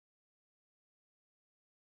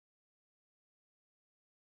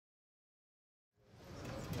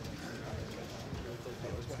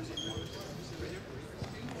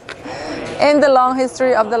In the long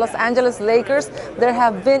history of the Los Angeles Lakers, there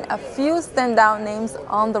have been a few standout names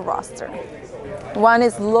on the roster. One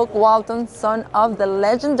is Luke Walton, son of the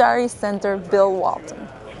legendary center Bill Walton.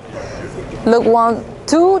 Luke won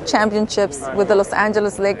 2 championships with the Los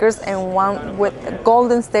Angeles Lakers and 1 with the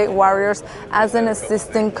Golden State Warriors as an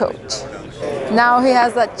assistant coach. Now he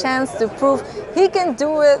has a chance to prove he can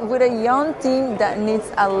do it with a young team that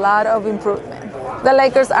needs a lot of improvement. The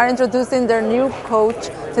Lakers are introducing their new coach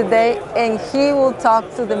today, and he will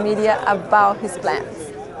talk to the media about his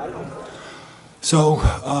plans. So,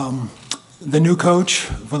 the new coach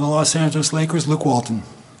for the Los Angeles Lakers, Luke Walton.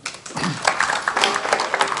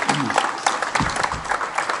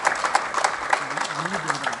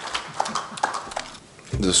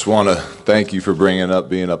 Just want to thank you for being up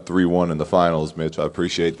 3-1 in the finals, Mitch. I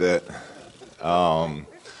appreciate that.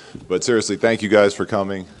 But seriously, thank you guys for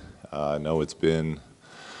coming. I know it's been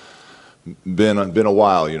a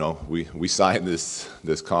while. You know, we signed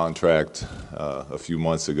this contract a few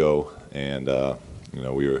months ago, and you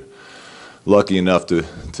know, we were lucky enough to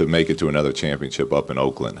make it to another championship up in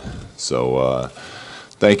Oakland. So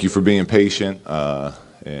thank you for being patient.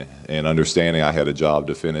 And understanding I had a job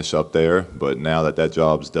to finish up there, but now that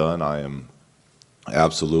job's done, I am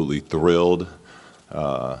absolutely thrilled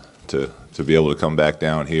to be able to come back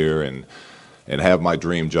down here and have my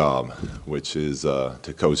dream job, which is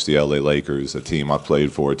to coach the LA Lakers, a team I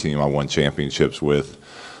played for, a team I won championships with,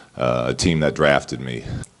 a team that drafted me.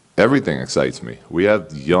 Everything excites me. We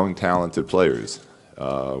have young, talented players.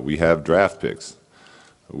 We have draft picks.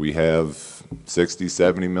 We have $60,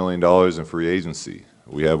 $70 million in free agency.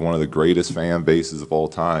 We have one of the greatest fan bases of all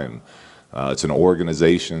time. It's an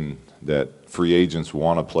organization that free agents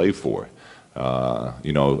want to play for.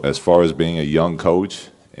 You know, as far as being a young coach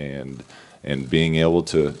and being able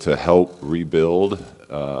to help rebuild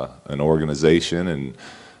an organization and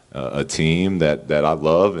a team that I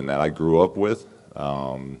love and that I grew up with,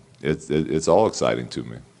 it's all exciting to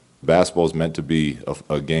me. Basketball is meant to be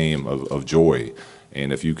a game of joy,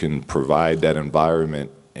 and if you can provide that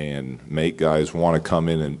environment and make guys want to come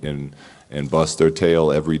in and bust their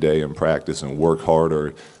tail every day in practice and work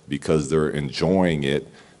harder because they're enjoying it,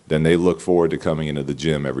 then they look forward to coming into the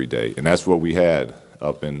gym every day. And that's what we had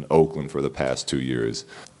up in Oakland for the past 2 years.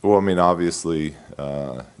 Well, I mean, obviously,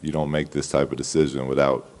 you don't make this type of decision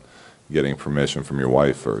without getting permission from your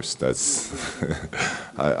wife first. That's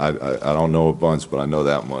I don't know a bunch, but I know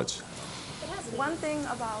that much. One thing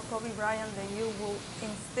about Kobe Bryant that you will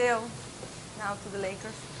instill now to the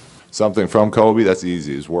Lakers? Something from Kobe, that's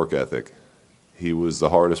easy, his work ethic. He was the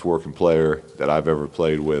hardest working player that I've ever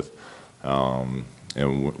played with. And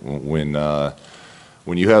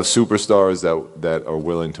when you have superstars that are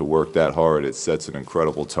willing to work that hard, it sets an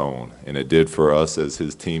incredible tone. And it did for us as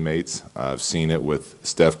his teammates. I've seen it with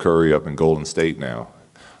Steph Curry up in Golden State now.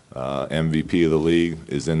 MVP of the league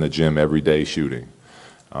is in the gym every day shooting.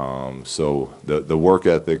 So the work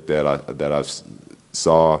ethic that I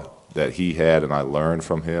saw that he had and I learned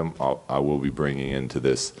from him, I will be bringing into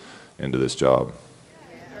this job.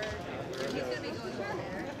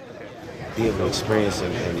 Be able to experience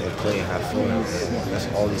and play and have fun. And that's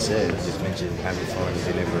all he said. He just mentioned having fun and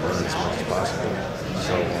being able to learn as much as possible.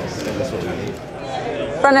 So that's what we need.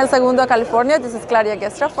 From El Segundo, California, this is Claudia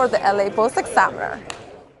Gestro for the LA Post Examiner.